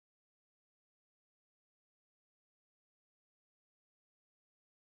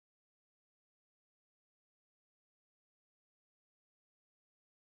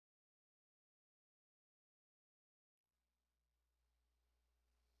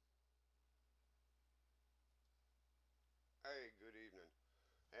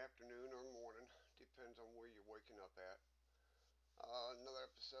afternoon or morning, depends on where you're waking up at. Another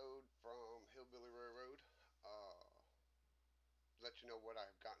episode from Hillbilly Railroad. Let you know what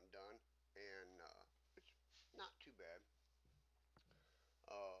I've gotten done, and it's not too bad.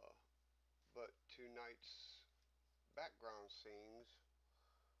 Uh, but tonight's background scenes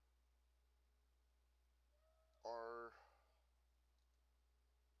are.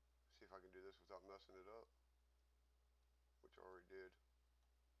 See if I can do this without messing it up, which I already did.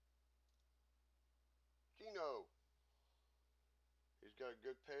 Gino, he's got a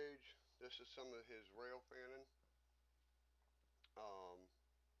good page. This is some of his rail fanning. Um,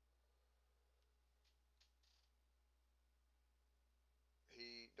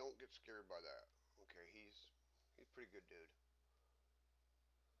 he don't get scared by that. Okay, he's a pretty good dude.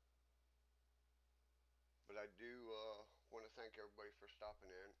 But I do want to thank everybody for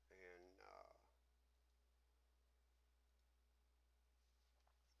stopping in and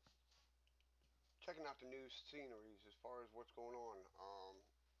checking out the new sceneries as far as what's going on.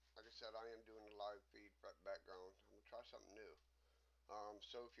 Like I said, I am doing a live feed background. I'm gonna try something new.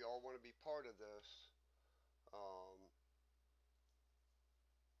 So if you all want to be part of this, um,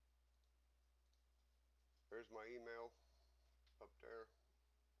 there's my email up there,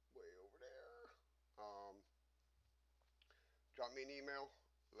 way over there. Drop me an email.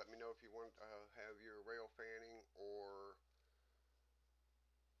 Let me know if you want to have your rail fanning or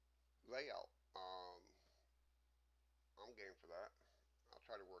layout. I'm game for that. I'll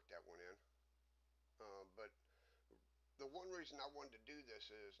try to work that one in. But the one reason I wanted to do this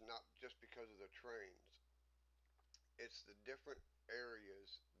is not just because of the trains. It's the different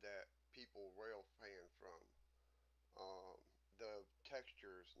areas that people rail fan from. The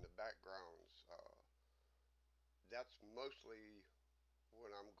textures and the backgrounds. That's mostly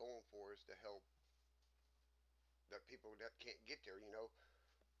what I'm going for, is to help that people that can't get there,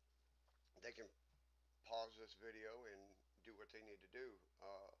 they can pause this video and do what they need to do.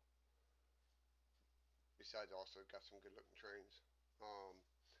 Besides, also got some good looking trains.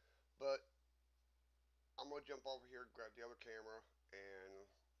 But I'm gonna jump over here, grab the other camera, and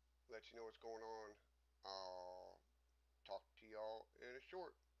let you know what's going on. I'll talk to y'all in a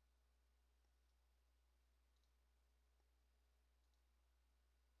short.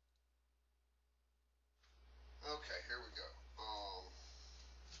 Okay, here we go.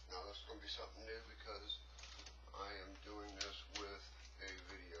 Now this is gonna be something new because I am doing this with a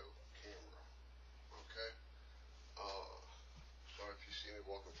video camera. Okay. Sorry if you see me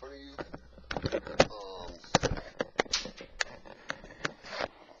walk in front of you.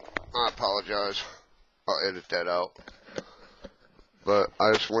 I apologize. I'll edit that out. But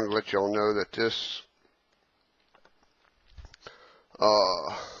I just wanted to let y'all know that this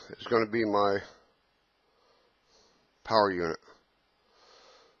is going to be my power unit.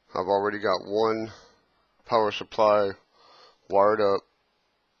 I've already got one power supply wired up.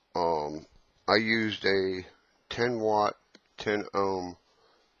 I used a 10 watt, 10 ohm,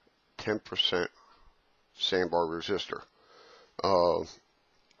 10% sandbar resistor.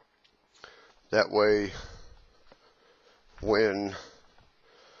 That way, when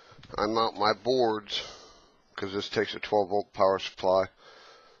I mount my boards, because this takes a 12 volt power supply,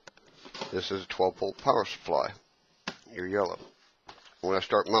 this is a 12 volt power supply. You're yellow. When I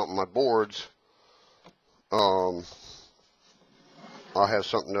start mounting my boards, I'll have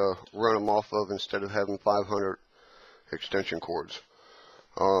something to run them off of instead of having 500 extension cords.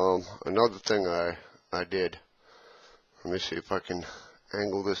 Another thing I did, let me see if I can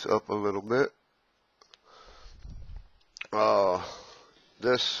angle this up a little bit.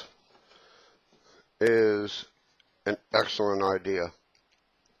 This is an excellent idea.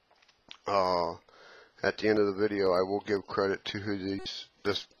 At the end of the video, I will give credit to who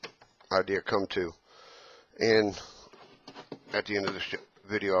this idea come to, and at the end of the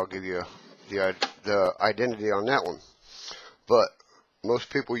video, I'll give you the identity on that one. But most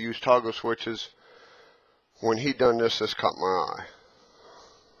people use toggle switches. When he done this, this caught my eye.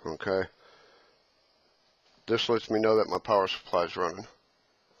 Okay, this lets me know that my power supply is running.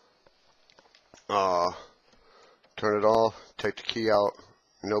 Turn it off, take the key out.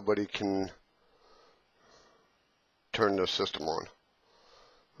 Nobody can turn the system on.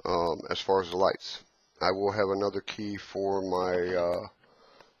 As far as the lights, I will have another key for my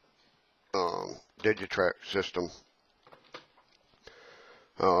Digitrack system.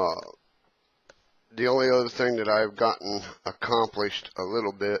 The only other thing that I've gotten accomplished a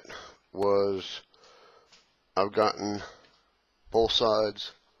little bit was I've gotten both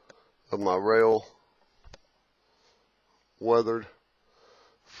sides of my rail weathered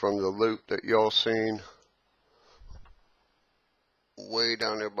from the loop that y'all seen way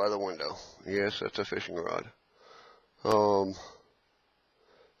down there by the window. Yes, that's a fishing rod.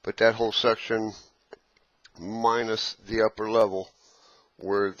 But that whole section, minus the upper level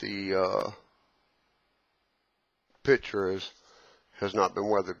where the picture is, has not been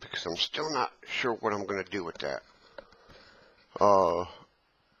weathered because I'm still not sure what I'm going to do with that. I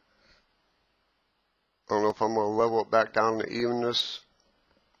don't know if I'm going to level it back down to evenness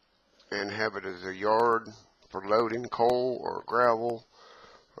and have it as a yard for loading coal or gravel.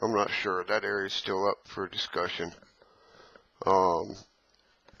 I'm not sure. That area is still up for discussion. But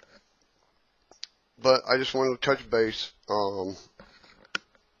I just wanted to touch base.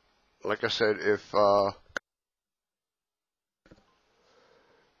 Like I said, if y'all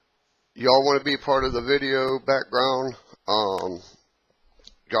want to be part of the video background,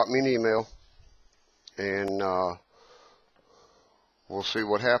 drop me an email, and we'll see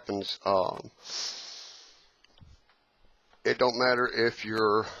what happens. It don't matter if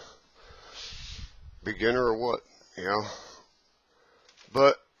you're beginner or what, you know.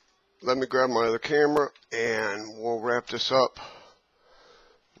 But let me grab my other camera, and we'll wrap this up.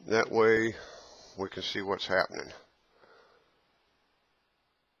 That way, we can see what's happening.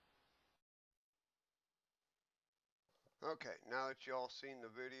 Okay, now that y'all seen the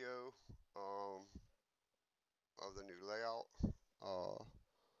video of the new layout,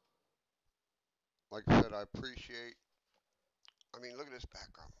 like I said, I appreciate. I mean, look at this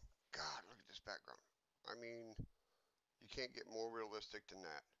background. God, look at this background. I mean, you can't get more realistic than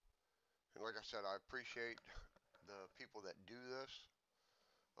that. And like I said, I appreciate the people that do this.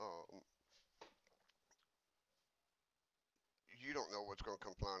 You don't know what's going to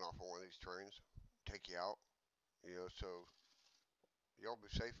come flying off of one of these trains, take you out, you know. So y'all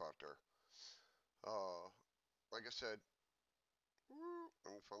be safe out there. Like I said,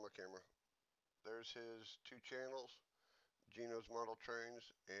 let me find my camera. There's his 2 channels, Gino's Model Trains,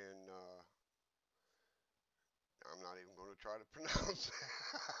 and I'm not even going to try to pronounce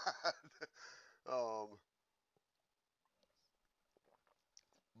that.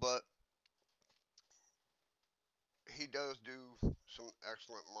 But he does do some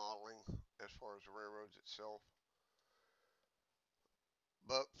excellent modeling as far as the railroads itself.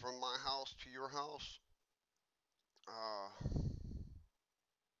 But from my house to your house,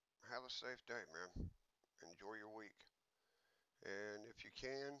 have a safe day, man. Enjoy your week. And if you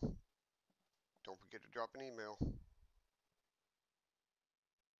can, don't forget to drop an email.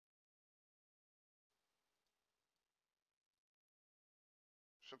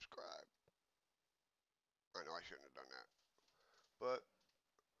 Subscribe. I know I shouldn't have done that. But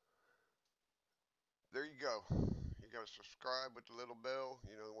there you go. You got to subscribe with the little bell.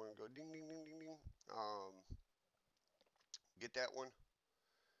 You know, the one that go ding, ding, ding, ding, ding. Get that one.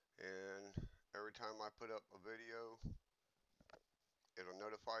 And every time I put up a video, it'll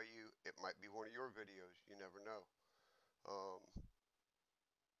notify you. It might be one of your videos. You never know.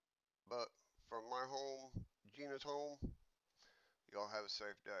 But from my home, Gina's home, y'all have a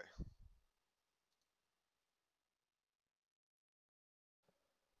safe day.